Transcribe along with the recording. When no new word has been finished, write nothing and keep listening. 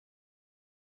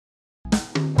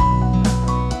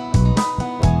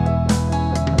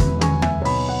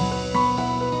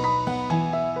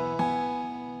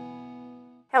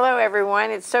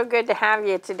everyone. It's so good to have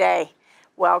you today.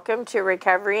 Welcome to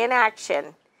Recovery in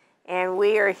Action. And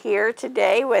we are here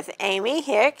today with Amy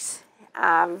Hicks,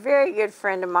 a very good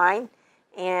friend of mine.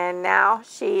 And now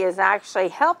she is actually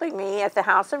helping me at the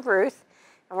House of Ruth.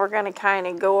 And we're going to kind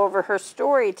of go over her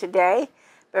story today.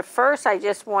 But first, I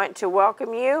just want to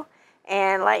welcome you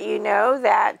and let you know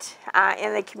that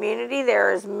in the community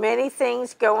there is many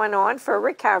things going on for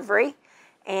recovery.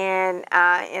 And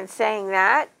in saying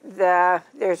that,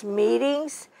 there's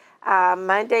meetings.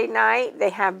 Monday night,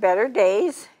 they have Better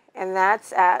Days, and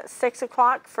that's at 6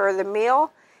 o'clock for the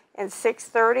meal, and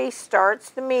 6:30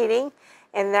 starts the meeting,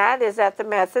 and that is at the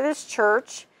Methodist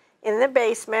Church in the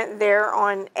basement there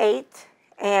on 8th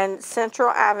and Central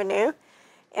Avenue.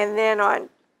 And then on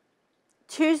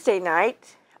Tuesday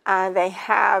night, they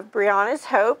have Brianna's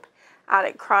Hope out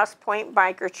at Cross Point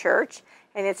Biker Church.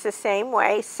 And it's the same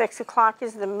way. 6 o'clock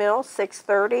is the meal,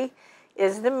 6:30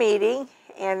 is the meeting,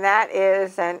 and that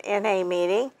is an NA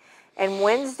meeting. And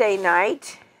Wednesday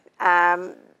night,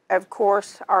 of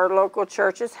course, our local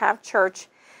churches have church,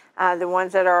 the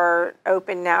ones that are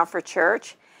open now for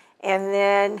church. And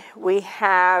then we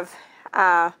have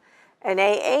an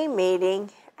AA meeting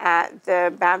at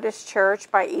the Baptist Church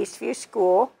by Eastview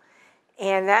School.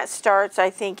 And that starts, I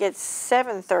think it's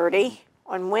 7:30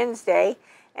 on Wednesday.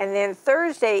 And then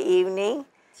Thursday evening,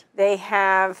 they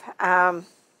have,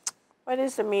 what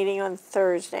is the meeting on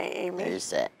Thursday, Amy?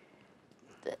 Thursday.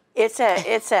 It's a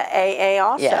AA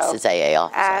also. Yes, it's AA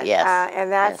also, yes. And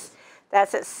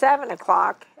that's at 7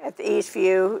 o'clock at the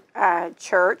Eastview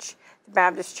Church, the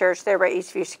Baptist Church there by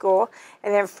Eastview School.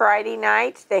 And then Friday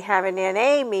night, they have an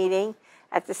NA meeting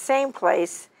at the same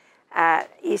place at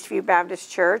Eastview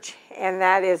Baptist Church, and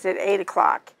that is at 8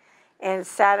 o'clock. And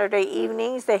Saturday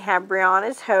evenings, they have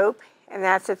Brianna's Hope, and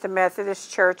that's at the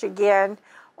Methodist Church again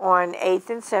on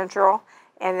 8th and Central.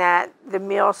 And that the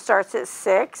meal starts at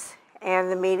 6,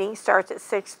 and the meeting starts at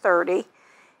 6:30.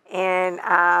 And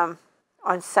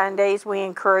on Sundays, we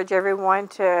encourage everyone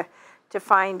to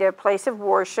find a place of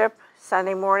worship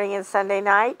Sunday morning and Sunday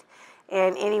night.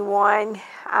 And anyone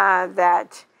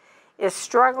that is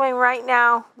struggling right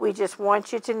now, we just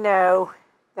want you to know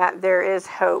that there is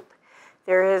hope.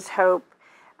 There is hope.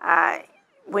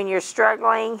 When you're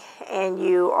struggling and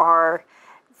you are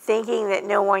thinking that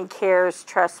no one cares,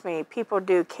 trust me, people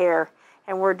do care.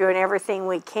 And we're doing everything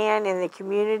we can in the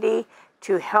community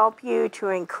to help you, to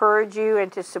encourage you,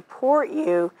 and to support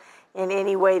you in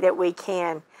any way that we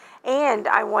can. And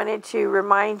I wanted to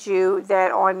remind you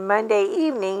that on Monday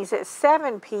evenings at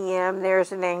 7 p.m.,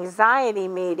 there's an anxiety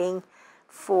meeting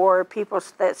for people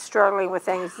that's struggling with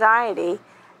anxiety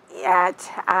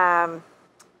at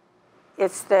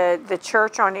it's the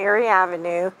church on Erie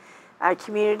Avenue,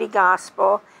 Community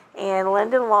Gospel, and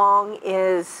Linda Long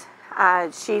is,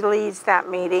 she leads that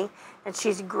meeting, and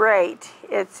she's great.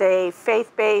 It's a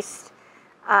faith-based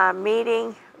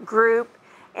meeting group,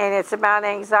 and it's about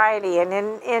anxiety. And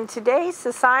in today's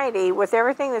society, with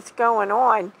everything that's going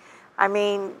on, I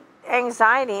mean,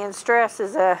 anxiety and stress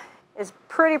is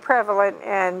pretty prevalent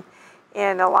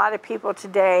in a lot of people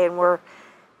today, and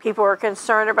people are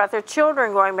concerned about their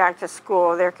children going back to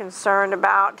school. They're concerned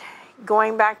about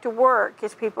going back to work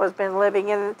because people have been living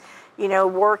in,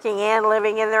 working and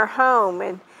living in their home.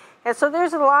 And so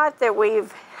there's a lot that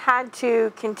we've had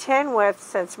to contend with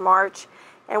since March.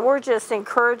 And we're just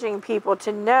encouraging people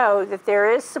to know that there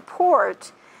is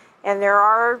support and there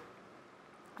are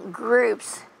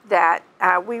groups that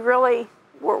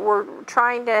we're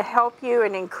trying to help you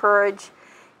and encourage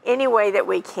any way that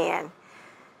we can.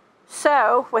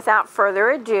 So, without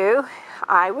further ado,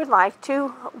 I would like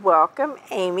to welcome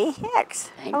Amy Hicks.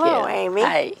 Hello, Amy.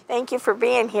 Hi. Thank you for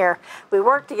being here. We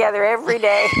work together every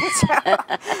day,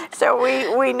 so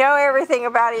we know everything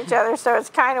about each other, so it's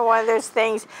kind of one of those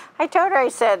things. I told her, I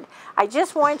said, I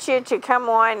just want you to come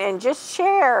on and just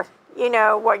share,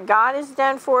 what God has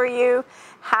done for you,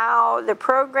 how the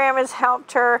program has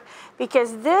helped her,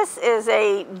 because this is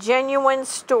a genuine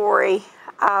story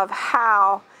of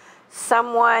how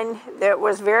someone that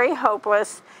was very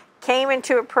hopeless came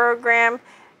into a program,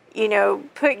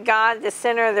 put God at the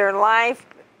center of their life,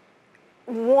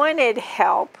 wanted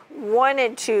help,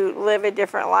 wanted to live a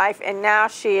different life, and now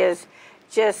she is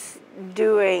just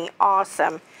doing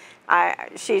awesome.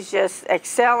 She's just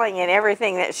excelling in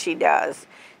everything that she does.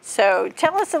 So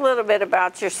tell us a little bit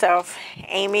about yourself,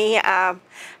 Amy. I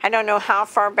don't know how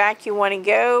far back you want to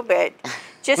go, but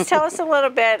just tell us a little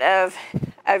bit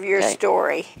of your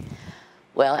story.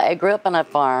 Well, I grew up on a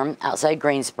farm outside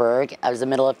Greensburg. I was the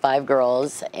middle of 5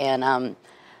 girls, and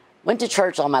went to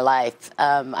church all my life.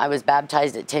 I was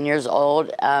baptized at 10 years old,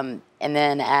 and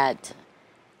then at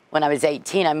when I was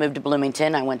 18, I moved to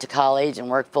Bloomington. I went to college and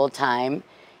worked full time,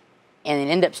 and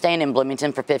ended up staying in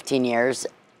Bloomington for 15 years.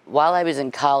 While I was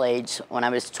in college, when I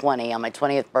was 20, on my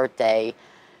 20th birthday,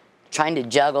 trying to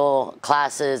juggle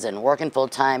classes and working full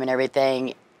time and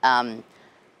everything,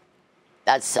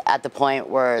 that's at the point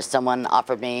where someone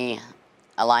offered me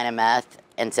a line of meth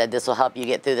and said, this will help you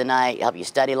get through the night, help you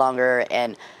study longer.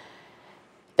 And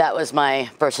that was my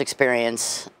first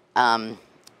experience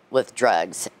with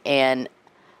drugs. And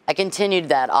I continued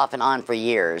that off and on for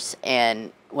years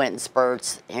and went in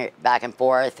spurts back and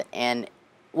forth, and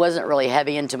wasn't really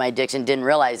heavy into my addiction, didn't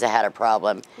realize I had a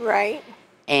problem. Right.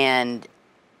 And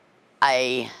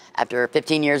after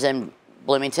 15 years in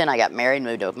Bloomington, I got married,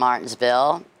 moved to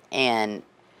Martinsville, and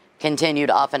continued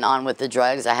off and on with the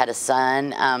drugs. I had a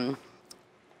son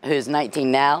who's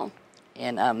 19 now,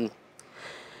 and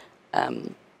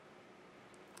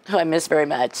who I miss very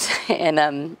much.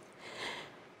 And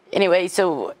anyway,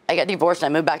 so I got divorced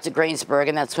and I moved back to Greensburg,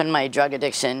 and that's when my drug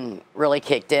addiction really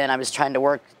kicked in. I was trying to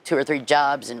work 2 or 3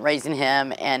 jobs and raising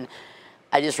him, and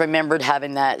I just remembered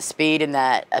having that speed and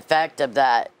that effect of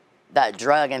that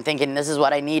drug and thinking, this is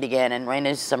what I need again, and ran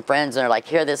into some friends and they're like,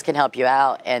 here, this can help you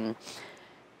out. And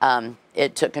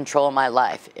it took control of my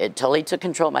life. It totally took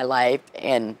control of my life.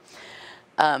 And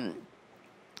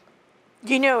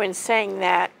you know, in saying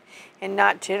that, and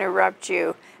not to interrupt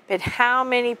you, but how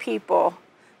many people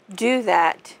do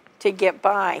that to get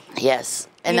by? Yes,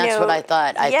 and that's what I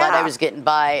thought. I thought I was getting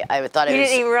by. I thought you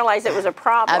didn't even realize it was a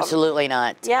problem. Absolutely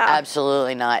not. Yeah.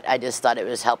 Absolutely not. I just thought it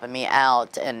was helping me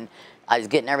out, and I was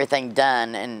getting everything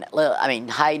done, and I mean,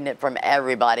 hiding it from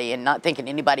everybody and not thinking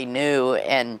anybody knew.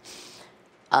 And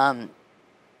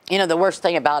you know, the worst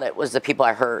thing about it was the people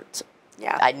I hurt.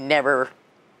 Yeah. I never,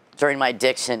 during my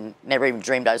addiction, never even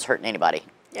dreamed I was hurting anybody.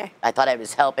 Yeah. I thought I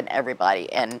was helping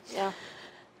everybody, and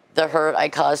the hurt I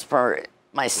caused for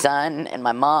my son and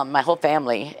my mom, my whole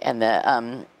family, and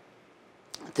the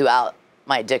throughout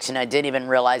my addiction, I didn't even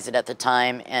realize it at the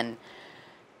time. And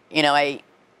you know, I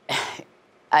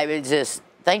was just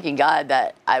thanking God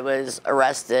that I was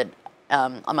arrested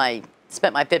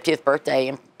spent my 50th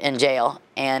birthday in jail,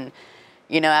 and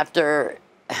you know, after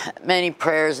many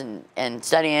prayers and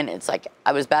studying, it's like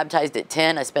I was baptized at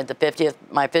 10. I spent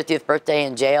my 50th birthday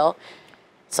in jail.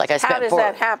 It's like I spent How does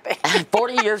that happen?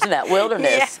 40 years in that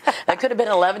wilderness. Yeah. That could have been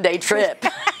an 11-day trip.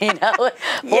 You know,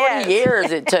 40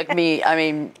 years it took me. I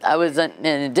mean, I wasn't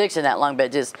in addiction that long,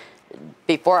 but just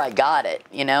before I got it,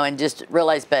 you know, and just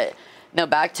realized. But no,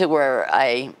 back to where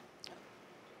I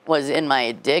was in my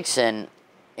addiction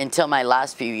until my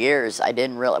last few years. I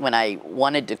didn't realize when I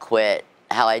wanted to quit,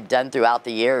 how I'd done throughout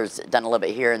the years, done a little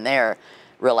bit here and there,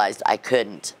 realized I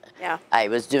couldn't. Yeah. I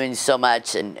was doing so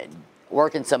much and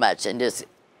working so much, and just,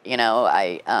 you know,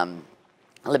 I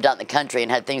lived out in the country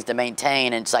and had things to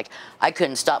maintain, and it's like I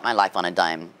couldn't stop my life on a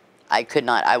dime. I could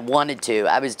not. I wanted to.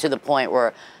 I was to the point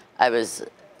where I was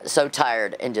so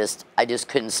tired and I just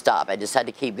couldn't stop. I just had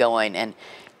to keep going, and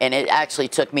it actually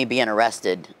took me being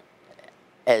arrested.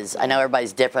 As I know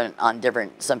everybody's different,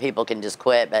 some people can just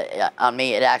quit, but on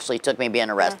me, it actually took me being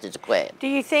arrested to quit. Do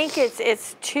you think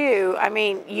it's too, I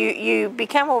mean, you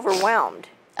become overwhelmed.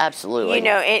 Absolutely. You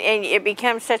know, and it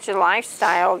becomes such a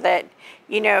lifestyle that,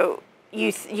 you know,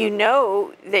 you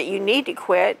know that you need to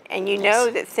quit, and you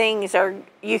know that things are,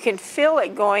 you can feel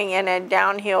it going in a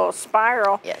downhill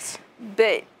spiral. Yes.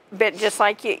 But just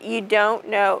like you don't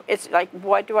know, it's like,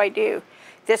 what do I do?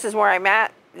 This is where I'm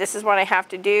at. This is what I have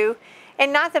to do.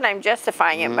 And not that I'm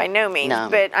justifying it by no means,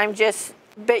 but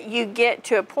but you get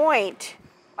to a point,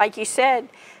 like you said,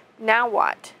 now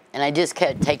what? And I just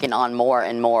kept taking on more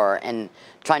and more and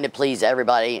trying to please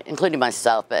everybody, including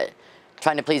myself, but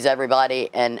trying to please everybody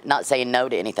and not saying no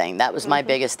to anything. That was my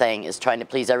biggest thing, is trying to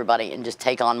please everybody and just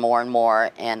take on more and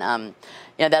more. And,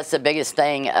 you know, that's the biggest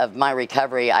thing of my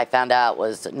recovery I found out,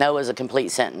 was no is a complete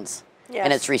sentence. Yes.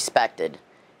 And it's respected.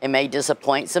 It may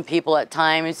disappoint some people at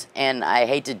times, and I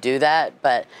hate to do that,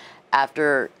 but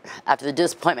after the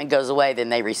disappointment goes away, then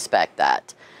they respect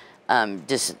that. And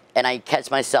I catch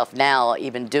myself now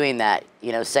even doing that,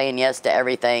 you know, saying yes to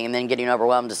everything and then getting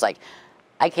overwhelmed, just like,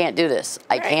 I can't do this.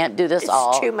 I can't do this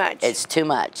all. It's too much. It's too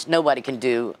much. Nobody can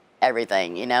do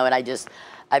everything, you know, and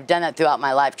I've done that throughout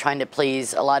my life, trying to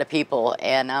please a lot of people,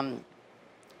 and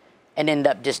end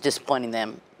up just disappointing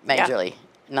them majorly. Yeah.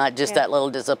 Not just that little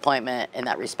disappointment in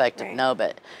that respect, no,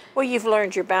 but... Well, you've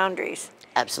learned your boundaries.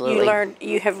 Absolutely.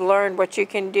 You have learned what you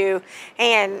can do,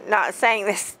 and not saying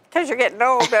this because you're getting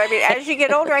old, but I mean, as you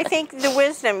get older, I think the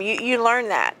wisdom, you learn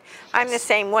that. I'm the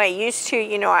same way. Used to,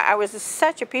 you know, I was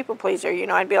such a people pleaser, you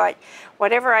know, I'd be like,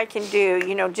 whatever I can do,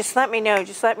 you know, just let me know,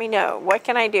 just let me know. What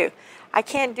can I do? I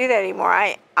can't do that anymore.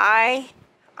 I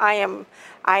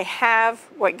have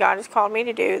what God has called me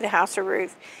to do, the House of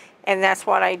Ruth, and that's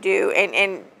what I do.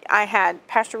 And I had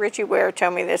Pastor Richie Ware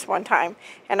tell me this one time,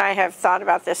 and I have thought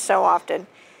about this so often.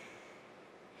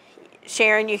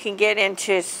 Sharon, you can get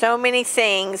into so many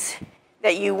things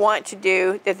that you want to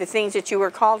do, that the things that you were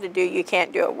called to do, you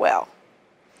can't do it well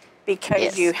because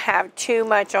Yes. you have too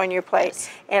much on your plate. Yes.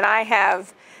 And I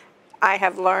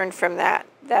have learned from that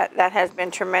has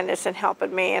been tremendous in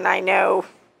helping me, and I know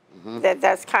that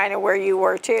that's kind of where you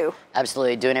were too.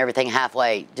 Absolutely, doing everything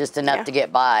halfway, just enough to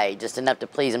get by, just enough to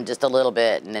please him just a little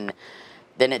bit, and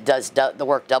then it does, the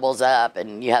work doubles up,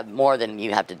 and you have more than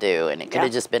you have to do, and it could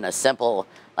have just been a simple,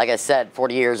 like I said,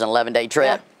 40 years and 11-day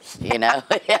trip, you know?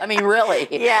 I mean, really.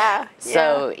 Yeah.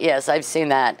 So, yes, I've seen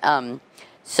that.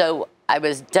 So I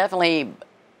was definitely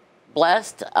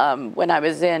blessed. When I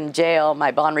was in jail,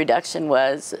 my bond reduction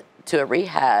was to a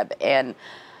rehab, and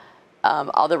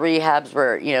all the rehabs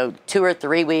were, 2 or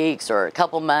 3 weeks or a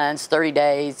couple months, 30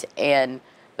 days,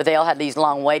 but they all had these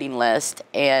long waiting lists.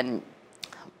 And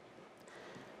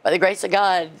by the grace of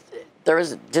God, there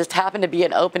was just happened to be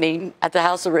an opening at the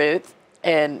House of Ruth.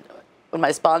 And when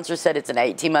my sponsor said it's an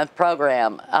 18-month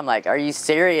program, I'm like, "Are you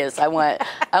serious? I want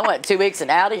 2 weeks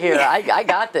and out of here. I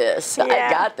got this. I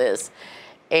got this."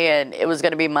 And it was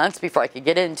going to be months before I could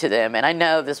get into them. And I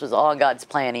know this was all God's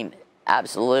planning.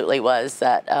 Absolutely was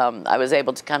that I was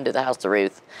able to come to the House of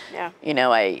Ruth. Yeah.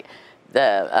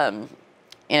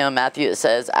 Matthew, it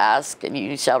says, "Ask and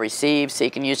you shall receive,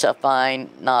 seek and you shall find,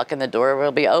 knock and the door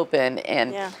will be open."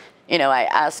 And I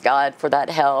asked God for that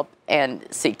help and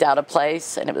seeked out a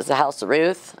place, and it was the House of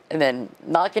Ruth. And then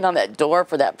knocking on that door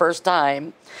for that first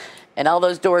time, and all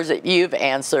those doors that you've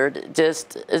answered, it's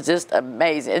just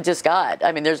amazing. It's just God.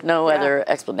 I mean, there's no other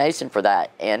explanation for that.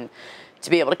 And to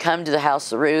be able to come to the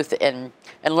House of Ruth and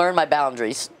learn my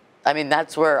boundaries. I mean,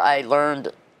 that's where I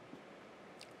learned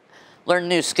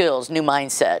new skills, new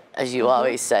mindset, as you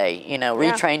always say,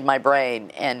 retrained my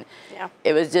brain. And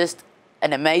it was just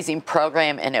an amazing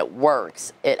program, and it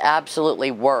works. It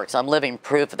absolutely works. I'm living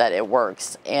proof that it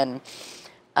works. And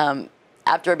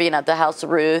after being at the House of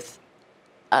Ruth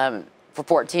for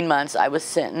 14 months, I was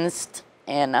sentenced,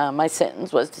 and my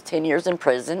sentence was to 10 years in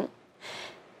prison.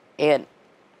 And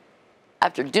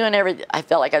after doing everything, I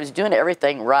felt like I was doing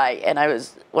everything right. And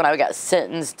when I got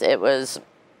sentenced, it was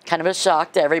kind of a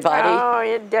shock to everybody. Oh,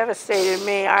 it devastated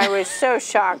me. I was so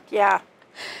shocked. Yeah.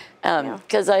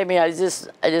 Because I just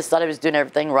thought I was doing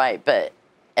everything right,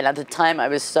 and at the time I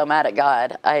was so mad at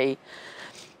God. I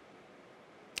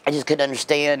just couldn't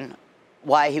understand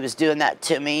why He was doing that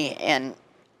to me, and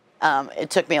it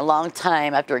took me a long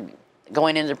time after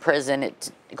going into prison,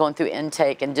 going through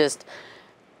intake, and just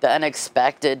the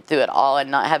unexpected through it all,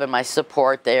 and not having my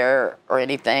support there or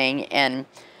anything, and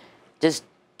just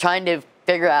trying to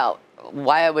figure out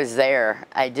why I was there.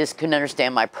 I just couldn't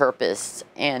understand my purpose.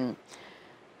 And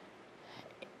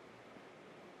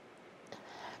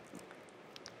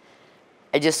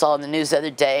I just saw in the news the other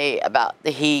day about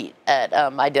the heat at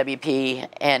IWP,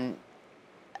 and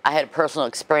I had a personal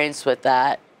experience with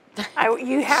that.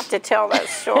 You have to tell that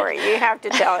story. You have to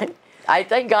tell it. I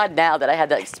thank God now that I had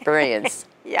that experience.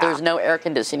 There's no air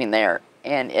conditioning there,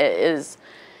 and it's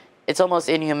almost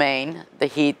inhumane, the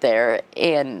heat there,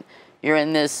 and you're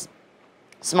in this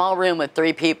small room with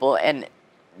 3 people and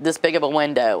this big of a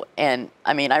window. And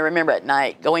I remember at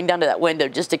night going down to that window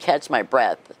just to catch my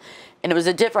breath. And it was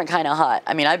a different kind of hot.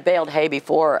 I've baled hay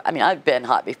before. I've been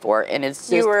hot before, and it's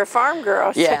just... You were a farm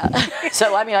girl. Yeah.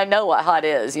 So, I know what hot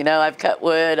is. I've cut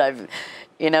wood,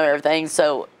 everything.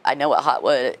 So I know what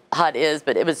hot is,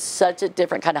 but it was such a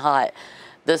different kind of hot.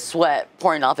 The sweat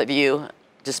pouring off of you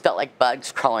just felt like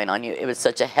bugs crawling on you. It was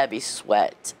such a heavy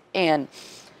sweat. And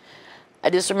I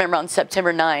just remember on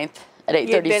September 9th at 8:37.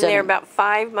 You'd been there about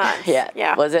 5 months.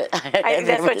 Yeah. Was it?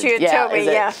 That's what you had told me,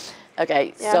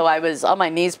 Okay, so I was on my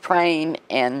knees praying,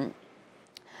 and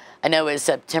I know it was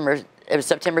September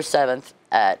 7th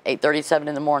at 8:37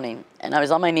 in the morning, and I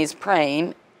was on my knees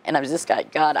praying, and I was just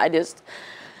like, God, I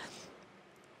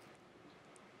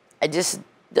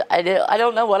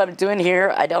don't know what I'm doing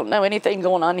here. I don't know anything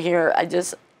going on here. I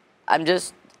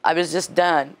was just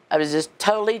done. I was just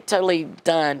totally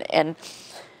done. And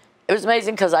it was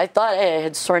amazing because I thought I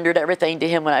had surrendered everything to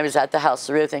Him when I was at the House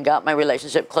of Ruth and got my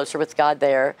relationship closer with God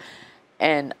there.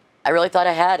 And I really thought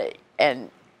I had it, and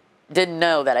didn't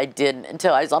know that I didn't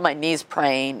until I was on my knees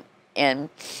praying and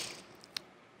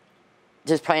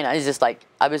just praying. I was just like,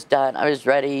 I was done. I was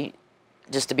ready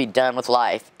just to be done with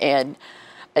life. And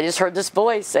I just heard this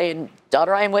voice saying,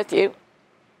 "Daughter, I am with you."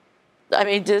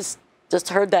 Just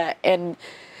heard that. And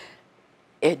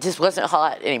it just wasn't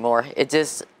hot anymore.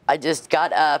 I just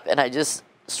got up and I just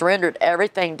surrendered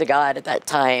everything to God at that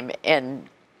time. And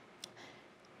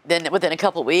then within a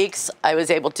couple of weeks, I was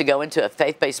able to go into a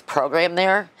faith-based program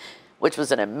there, which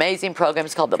was an amazing program.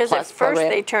 It's called the Plus program. Because at first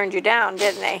they turned you down,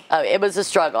 didn't they? Oh, it was a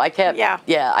struggle. I kept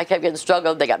getting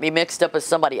struggled. They got me mixed up with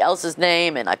somebody else's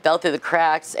name, and I fell through the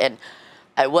cracks, and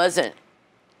I wasn't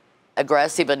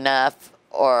aggressive enough,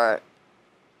 or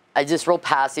I just real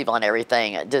passive on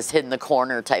everything, just hid in the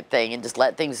corner type thing, and just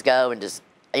let things go, and just,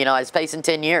 I was facing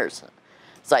 10 years.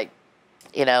 It's like,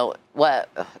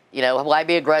 why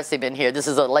be aggressive in here? This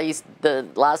is at least the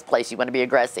last place you want to be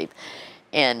aggressive.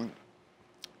 And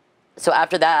so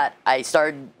after that, I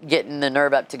started getting the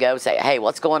nerve up to go say, hey,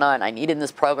 what's going on? I need in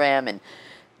this program, and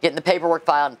getting the paperwork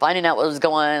filed and finding out what was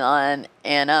going on.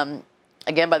 And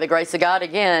again, by the grace of God,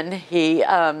 he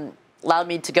allowed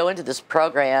me to go into this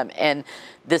program. And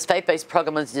this faith-based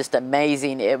program was just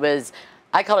amazing.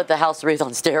 I call it the House of Ruth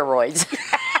on steroids.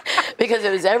 Because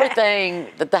it was everything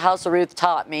that the House of Ruth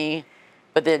taught me,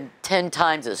 but then 10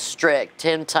 times as strict,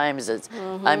 10 times as,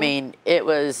 it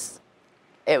was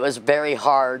very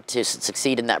hard to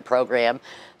succeed in that program.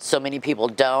 So many people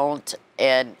don't.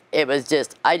 And it was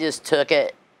I just took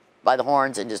it by the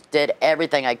horns and just did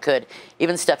everything I could,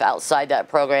 even stuff outside that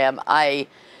program. I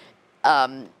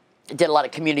did a lot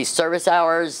of community service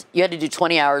hours. You had to do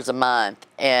 20 hours a month.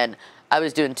 And I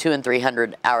was doing 200 and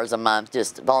 300 hours a month,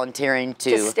 just volunteering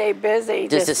to stay busy.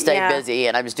 Just to stay busy.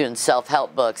 And I was doing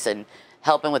self-help books and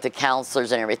helping with the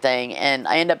counselors and everything. And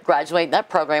I ended up graduating that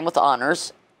program with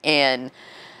honors, and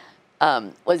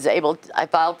I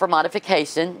filed for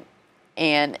modification.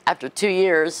 And after 2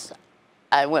 years,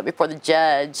 I went before the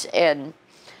judge. And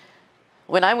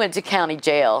when I went to county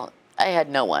jail, I had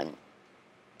no one.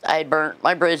 I had burnt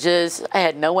my bridges. I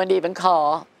had no one to even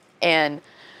call. And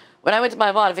when I went to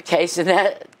my modification,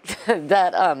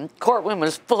 that courtroom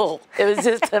was full. It was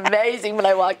just amazing when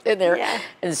I walked in there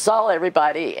and saw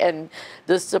everybody, and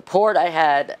the support I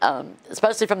had,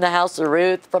 especially from the House of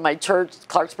Ruth, from my church,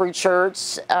 Clarksburg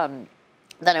Church,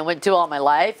 that I went to all my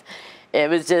life. It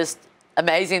was just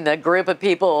amazing. The group of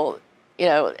people,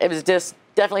 it was just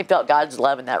definitely felt God's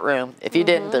love in that room. If you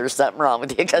didn't, there was something wrong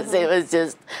with you, because it was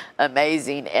just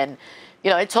amazing. And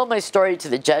I told my story to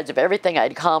the judge of everything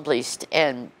I'd accomplished,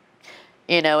 and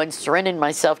and surrendering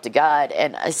myself to God.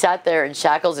 And I sat there in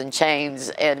shackles and chains,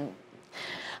 and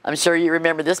I'm sure you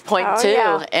remember this point too.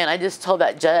 Yeah. And I just told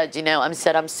that judge,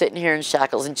 I'm sitting here in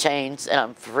shackles and chains, and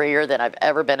I'm freer than I've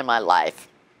ever been in my life.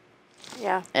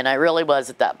 Yeah. And I really was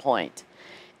at that point.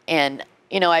 And,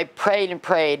 I prayed and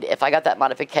prayed if I got that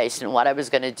modification, what I was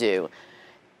going to do.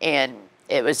 And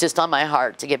it was just on my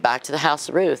heart to get back to the House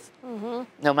of Ruth.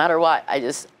 No matter what.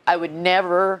 I would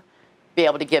never be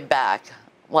able to give back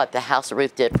what the House of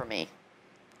Ruth did for me,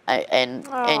 and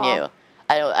you.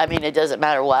 It doesn't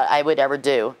matter what I would ever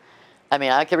do.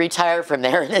 I could retire from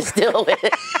there, and it still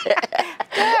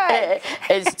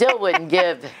wouldn't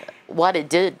give what it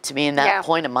did to me in that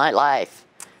point of my life.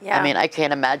 Yeah. I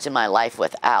can't imagine my life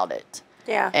without it.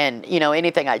 Yeah. And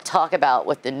anything I talk about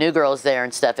with the new girls there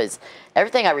and stuff is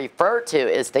everything I refer to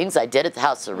is things I did at the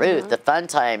House of Ruth, the fun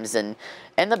times and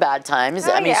the bad times.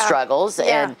 Struggles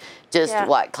and just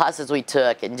what classes we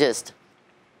took, and just,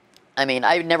 I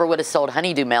never would have sold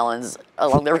honeydew melons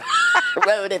along the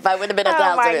road if I would have been at the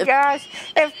House of Ruth. Oh my gosh!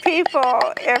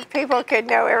 If people could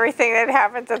know everything that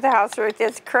happens at the House of Ruth,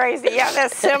 it's crazy. Yeah,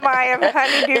 that semi of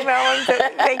honeydew melons,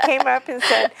 they came up and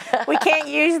said, "We can't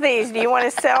use these. Do you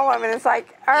want to sell them?" And it's like,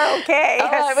 "Oh, okay." All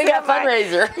right, we got a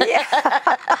fundraiser.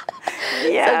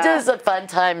 Yeah. So just the fun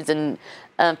times and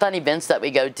fun events that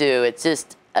we go do. It's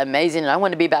just amazing, and I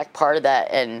want to be back part of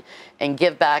that and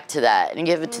give back to that and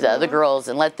give it to the other girls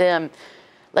and let them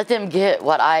get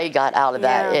what I got out of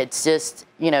that. It's just,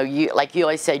 you, like you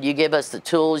always said, you give us the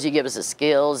tools, you give us the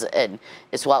skills, and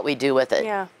it's what we do with it.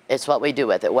 Yeah. It's what we do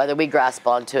with it, whether we grasp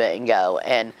onto it and go.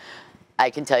 And I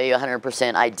can tell you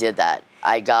 100% I did that.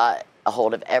 I got a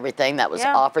hold of everything that was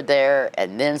offered there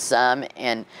and then some,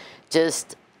 and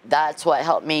just that's what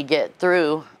helped me get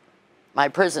through my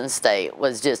prison state,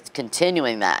 was just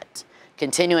continuing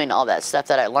all that stuff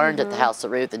that I learned at the House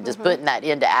of Ruth, and just putting that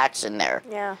into action there.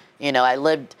 Yeah.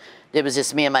 It was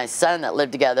just me and my son that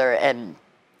lived together, and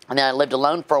then I lived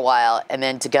alone for a while, and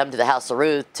then to come to the House of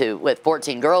Ruth with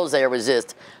 14 girls there was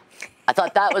just, I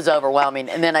thought that was overwhelming.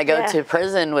 And then I go to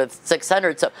prison with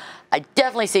 600. So I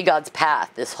definitely see God's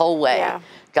path this whole way. Yeah.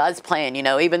 God's plan,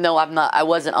 even though I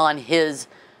wasn't on his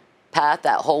path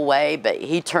that whole way, but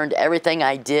he turned everything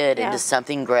I did into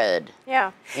something good.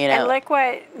 Yeah. You know? And look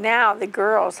what now the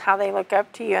girls, how they look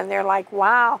up to you, and they're like,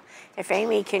 wow, if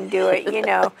Amy can do it, you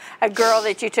know, a girl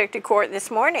that you took to court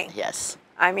this morning. Yes.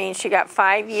 I mean, she got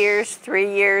 5 years,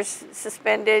 3 years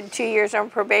suspended, 2 years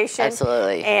on probation.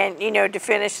 Absolutely. And, you know, to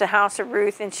finish the House of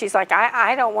Ruth. And she's like,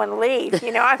 I don't want to leave.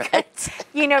 You know, Right.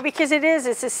 You know, because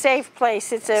it's a safe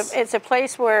place. It's a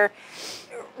place where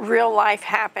real life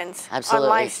happens. Absolutely. On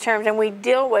life's terms. And we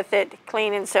deal with it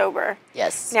clean and sober.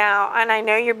 Yes. Now, and I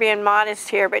know you're being modest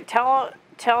here, but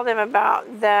tell them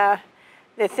about the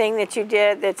thing that you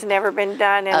did that's never been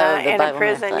done in a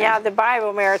prison. Marathon. Yeah, the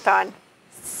Bible Marathon.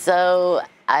 So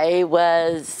I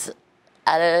was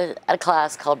at a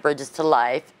class called Bridges to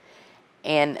Life,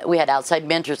 and we had outside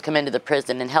mentors come into the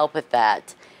prison and help with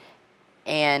that.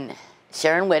 And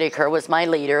Sharon Whitaker was my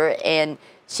leader, and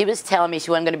she was telling me she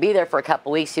wasn't going to be there for a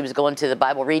couple weeks. She was going to the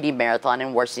Bible reading marathon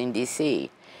in Washington, D.C.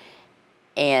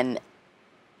 And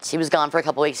she was gone for a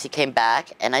couple weeks. She came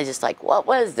back, and I just like, what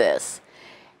was this?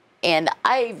 And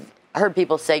I've heard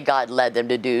people say God led them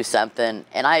to do something,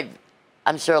 and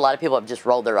I'm sure a lot of people have just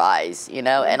rolled their eyes, you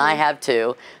know, and I have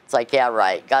too. It's like, yeah,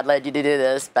 right, God led you to do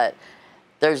this, but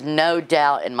there's no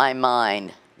doubt in my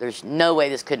mind, there's no way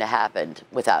this couldn't have happened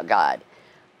without God.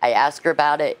 I asked her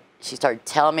about it. She started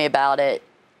telling me about it,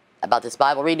 about this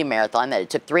Bible reading marathon, that it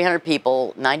took 300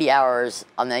 people, 90 hours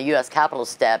on the U.S. Capitol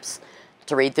steps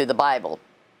to read through the Bible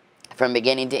from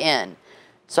beginning to end.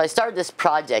 So I started this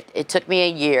project. It took me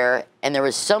a year, and there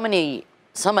was so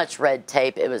much red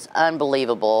tape. It was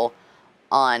unbelievable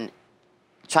on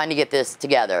trying to get this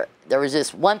together. There was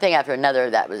just one thing after another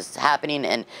that was happening,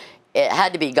 and it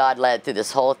had to be God-led through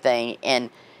this whole thing. And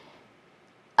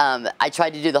I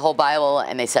tried to do the whole Bible,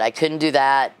 and they said I couldn't do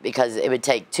that because it would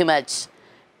take too many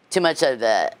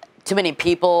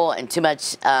people and too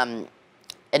much and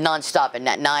nonstop, and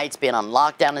at nights being on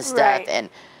lockdown and stuff. Right. And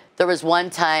there was one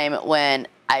time when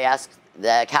I asked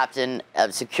the captain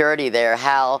of security there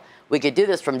how we could do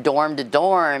this from dorm to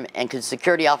dorm, and could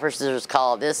security officers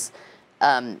call this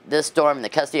dorm, and the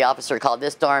custody officer called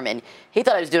this dorm, and he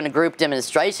thought I was doing a group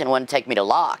demonstration, wanted to take me to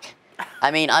lock.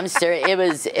 I mean, I'm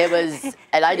serious. It was,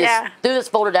 and I just threw this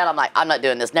folder down. I'm like, I'm not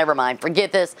doing this. Never mind.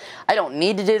 Forget this. I don't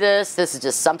need to do this. This is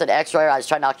just something extra. I was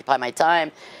trying to occupy my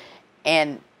time,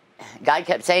 and God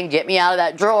kept saying, get me out of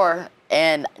that drawer.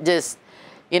 And just,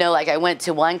 you know, like I went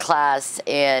to one class,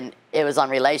 and it was on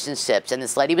relationships, and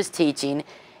this lady was teaching,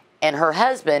 and her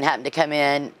husband happened to come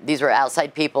in. These were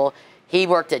outside people. He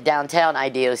worked at downtown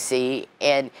IDOC,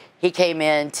 and he came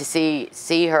in to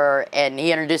see her, and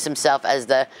he introduced himself as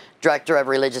the director of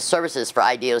religious services for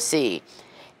IDOC.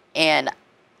 And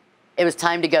it was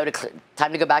time to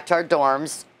go back to our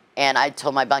dorms, and I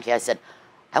told my bunkie, I said,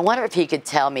 I wonder if he could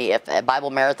tell me if a Bible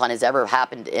marathon has ever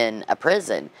happened in a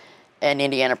prison, in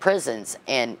Indiana prisons.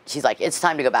 And she's like, it's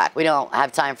time to go back. We don't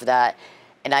have time for that.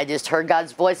 And I just heard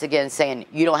God's voice again saying,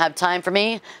 you don't have time for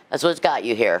me? That's what's got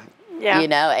you here. Yeah. You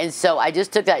know, and so I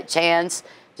just took that chance,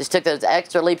 just took those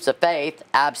extra leaps of faith,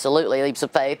 absolutely leaps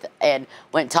of faith, and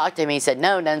went and talked to him. He said,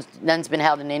 no, none's been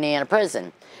held in Indiana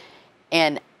prison.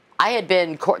 And I had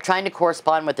been trying to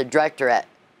correspond with the director at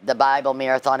the Bible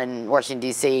Marathon in Washington,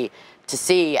 D.C. to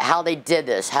see how they did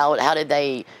this, how did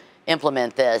they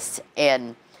implement this,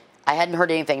 and I hadn't heard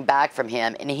anything back from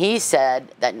him, and he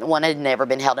said that one had never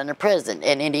been held in a prison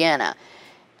in Indiana.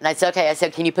 And I said, okay, I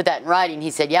said, can you put that in writing?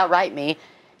 He said, yeah, write me.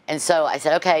 And so I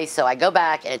said, okay, so I go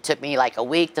back, and it took me like a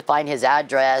week to find his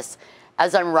address.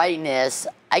 As I'm writing this,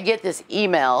 I get this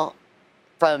email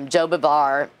from Joe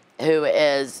Bavar, who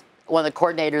is one of the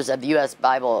coordinators of the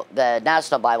the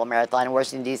National Bible Marathon in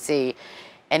Washington, D.C.,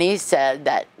 and he said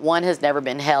that one has never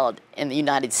been held in the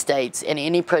United States, in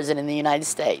any prison in the United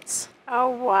States.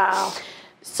 Oh, wow.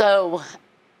 So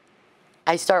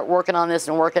I start working on this,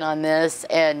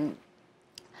 and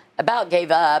about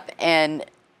gave up, and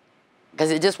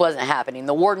because it just wasn't happening.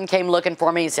 The warden came looking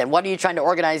for me and said, what are you trying to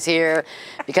organize here?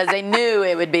 Because they knew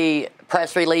it would be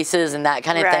press releases and that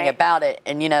kind of thing about it.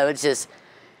 And, you know, it's just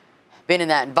being in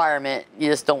that environment, you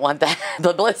just don't want that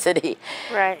publicity.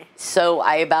 Right. So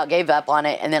I about gave up on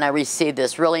it, and then I received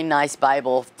this really nice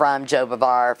Bible from Joe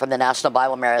Bavar from the National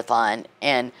Bible Marathon.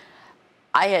 And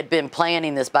I had been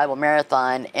planning this Bible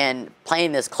Marathon and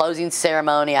planning this closing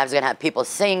ceremony. I was going to have people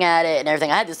sing at it and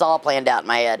everything. I had this all planned out in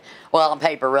my head. Well, on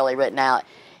paper, really written out.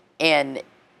 And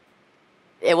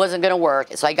it wasn't going to work.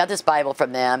 So I got this Bible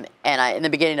from them, and in the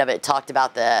beginning of it, talked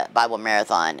about the Bible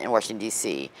Marathon in Washington,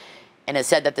 D.C. And it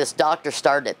said that this doctor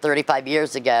started it 35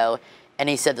 years ago, and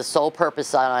he said the sole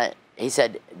purpose on it, he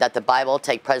said that the Bible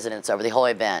take precedence over the whole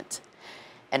event.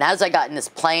 And as I got in this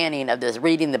planning of this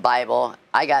reading the Bible,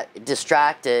 I got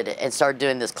distracted and started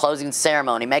doing this closing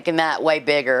ceremony, making that way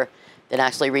bigger than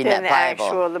actually reading that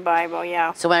Bible. The Bible,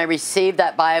 yeah. So when I received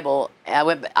that Bible,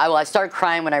 I started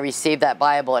crying when I received that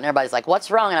Bible, and everybody's like,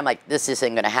 "What's wrong?" And I'm like, "This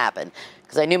isn't going to happen,"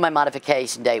 because I knew my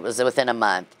modification date was within a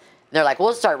month. And they're like,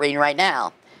 "We'll start reading right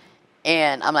now,"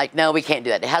 and I'm like, "No, we can't do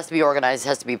that. It has to be organized. It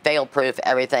has to be fail-proof.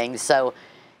 Everything." So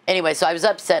anyway, so I was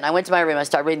upset, and I went to my room. I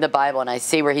started reading the Bible, and I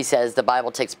see where he says the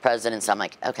Bible takes precedence. I'm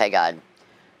like, "Okay, God."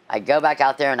 I go back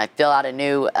out there and I fill out a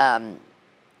new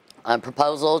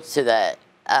proposal to the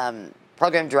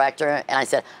program director, and I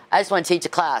said, "I just want to teach a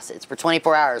class. It's for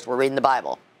 24 hours. We're reading the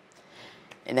Bible."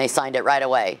 And they signed it right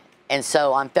away. And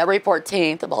so on February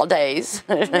 14th, of all days,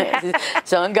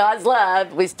 so in God's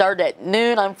love, we started at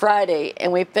noon on Friday,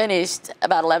 and we finished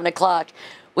about 11 o'clock.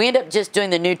 We ended up just doing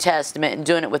the New Testament and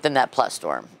doing it within that plus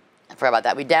dorm. I forgot about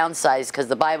that. We downsized because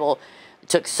the Bible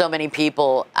took so many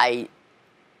people. I'm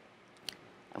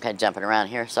kind of jumping around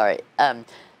here, sorry.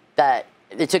 That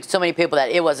it took so many people that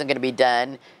it wasn't going to be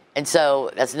done. And so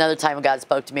that's another time when God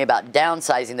spoke to me about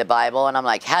downsizing the Bible. And I'm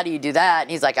like, "How do you do that?" And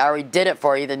he's like, "I already did it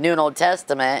for you, the New and Old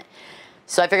Testament."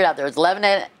 So I figured out there's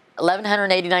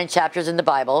 1,189 chapters in the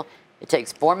Bible. It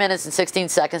takes 4 minutes and 16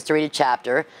 seconds to read a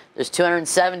chapter. There's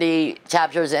 270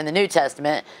 chapters in the New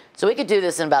Testament. So we could do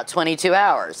this in about 22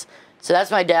 hours. So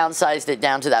that's why I downsized it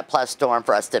down to that plus dorm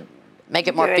for us to make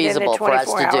it more feasible for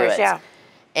us to do it. Yeah.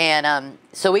 And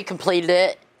so we completed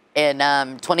it in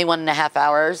 21 and a half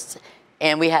hours.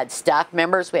 And we had staff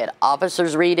members, we had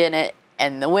officers read in it,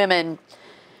 and the women,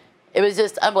 it was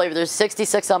just unbelievable. There's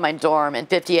 66 on my dorm, and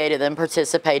 58 of them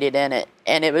participated in it.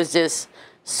 And it was just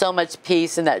so much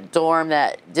peace in that dorm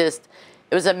that just,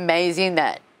 it was amazing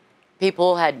that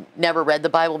people had never read the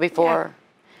Bible before,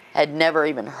 had never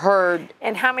even heard.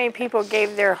 And how many people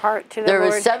gave their heart to the There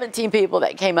Lord? was 17 people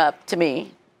that came up to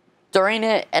me during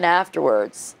it and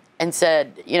afterwards and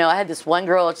said, you know, I had this one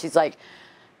girl, and she's like,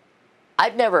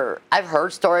 I've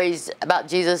heard stories about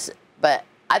Jesus, but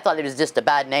I thought it was just a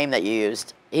bad name that you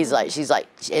used. She's like,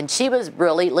 and she was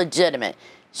really legitimate.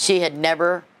 She had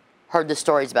never heard the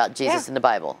stories about Jesus in the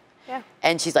Bible. Yeah.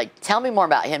 And she's like, "Tell me more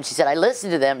about him." She said, "I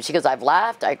listened to them." She goes, "I've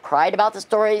laughed, I cried about the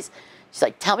stories." She's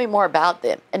like, "Tell me more about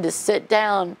them." And to sit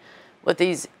down with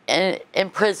these, in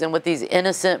prison with these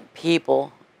innocent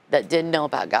people that didn't know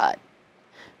about God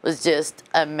was just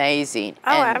amazing.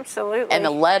 Oh, absolutely. And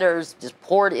the letters just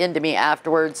poured into me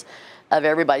afterwards of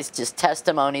everybody's just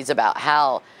testimonies about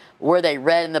how, where they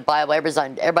read in the Bible,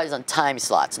 everybody's on time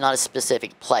slots, not a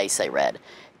specific place they read.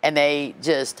 And they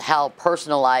just, how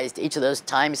personalized each of those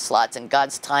time slots and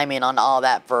God's timing on all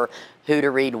that for who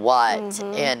to read what.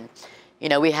 And, you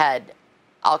know, we had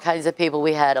all kinds of people.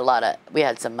 We had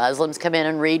some Muslims come in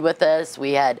and read with us.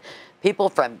 We had people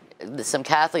from, some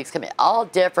Catholics come in, all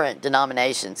different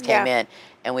denominations came in,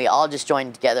 and we all just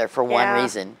joined together for one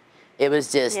reason. It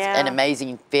was just an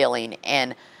amazing feeling.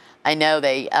 And I know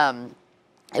they,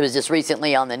 it was just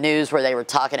recently on the news where they were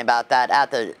talking about that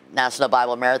at the National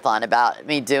Bible Marathon about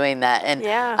me doing that. And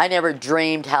I never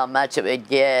dreamed how much it would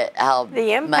get,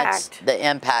 the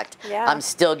impact. I'm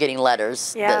still getting letters.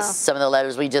 Some of the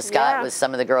letters we just got with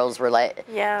some of the girls were like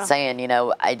saying, you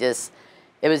know,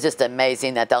 it was just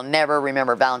amazing that they'll never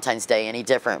remember Valentine's Day any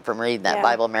different from reading that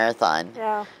Bible Marathon.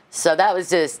 So that was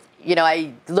just, you know,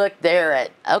 I looked there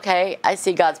at, okay, I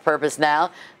see God's purpose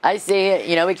now. I see it.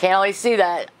 You know, we can't always see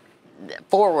that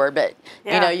forward, but,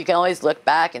 you know, you can always look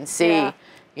back and see,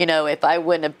 you know, if I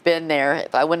wouldn't have been there,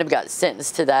 if I wouldn't have got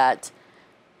sentenced to that,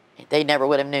 they never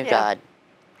would have knew God.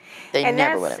 They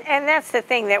never would have. And that's the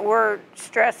thing that we're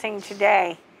stressing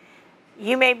today.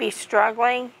 You may be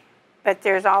struggling, but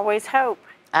there's always hope.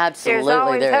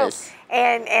 Absolutely, there is.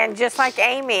 And just like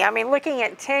Amy, I mean, looking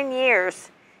at 10 years,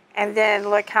 and then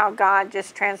look how God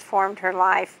just transformed her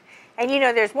life. And, you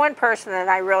know, there's one person that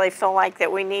I really feel like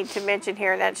that we need to mention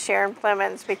here, and that's Sharon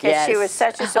Plemons, because she was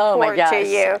such a support to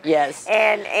you.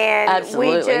 And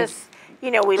we just,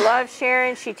 you know, we love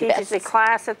Sharon. She teaches a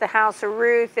class at the House of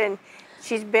Ruth, and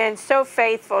she's been so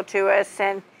faithful to us.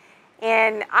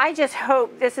 And I just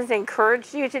hope this has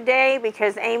encouraged you today,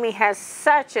 because Amy has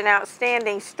such an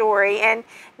outstanding story. And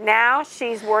now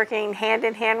she's working hand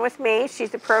in hand with me. She's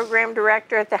the program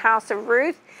director at the House of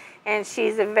Ruth, and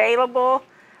she's available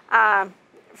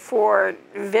for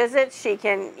visits. She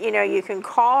can, you know, you can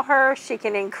call her. She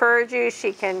can encourage you.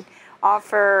 She can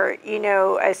offer, you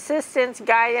know, assistance,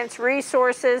 guidance,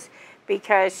 resources,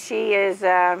 because she is,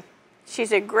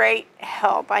 she's a great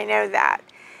help. I know that.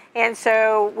 And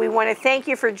so we want to thank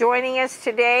you for joining us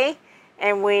today,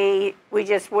 and we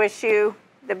just wish you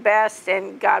the best,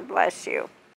 and God bless you.